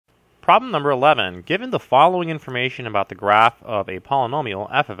problem number 11. Given the following information about the graph of a polynomial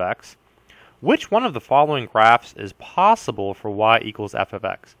f of x, which one of the following graphs is possible for y equals f of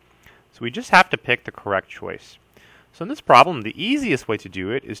x? So we just have to pick the correct choice. So in this problem, the easiest way to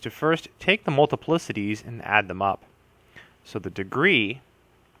do it is to first take the multiplicities and add them up. So the degree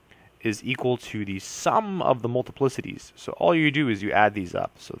is equal to the sum of the multiplicities. So all you do is you add these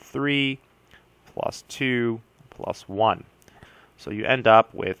up. So 3 plus 2 plus 1. So you end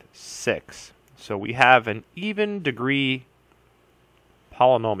up with 6. So we have an even degree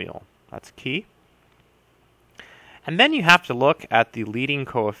polynomial. That's key. And then you have to look at the leading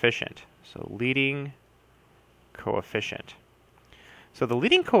coefficient. So leading coefficient. So the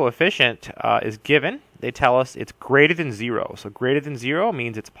leading coefficient is given. They tell us it's greater than 0. So greater than 0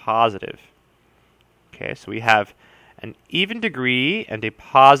 means it's positive. Okay, so we have an even degree and a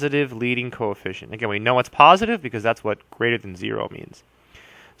positive leading coefficient. Again, we know it's positive because that's what greater than 0 means.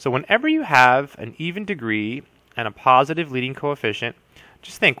 So whenever you have an even degree and a positive leading coefficient,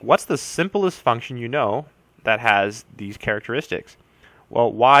 just think, what's the simplest function you know that has these characteristics?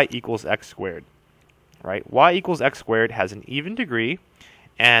 Well, y equals x squared. Right? Y equals x squared has an even degree,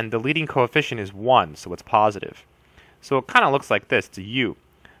 and the leading coefficient is 1, so it's positive. So it kind of looks like this. It's a u.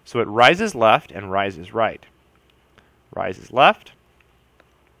 So it rises left and rises right. Rises left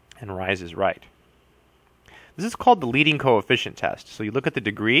and rises right. This is called the leading coefficient test. So you look at the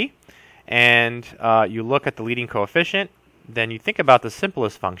degree, and you look at the leading coefficient, then you think about the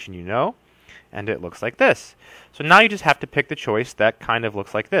simplest function you know, and it looks like this. So now you just have to pick the choice that kind of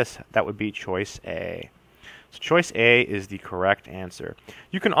looks like this. That would be choice A. So choice A is the correct answer.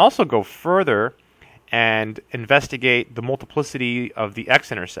 You can also go further and investigate the multiplicity of the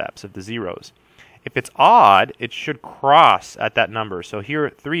x-intercepts, of the zeros. If it's odd, it should cross at that number. So here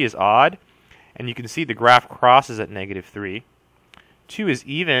 3 is odd, and you can see the graph crosses at -3. 2 is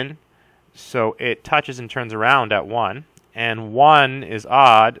even, so it touches and turns around at 1. And 1 is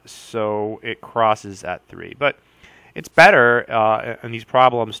odd, so it crosses at 3. But it's better in these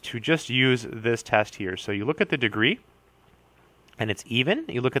problems to just use this test here. So you look at the degree, and it's even.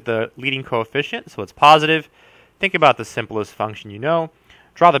 You look at the leading coefficient, so it's positive. Think about the simplest function you know.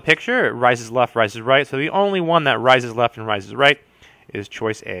 Draw the picture. It rises left, rises right. So the only one that rises left and rises right is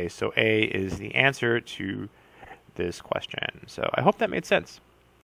choice A. So A is the answer to this question. So I hope that made sense.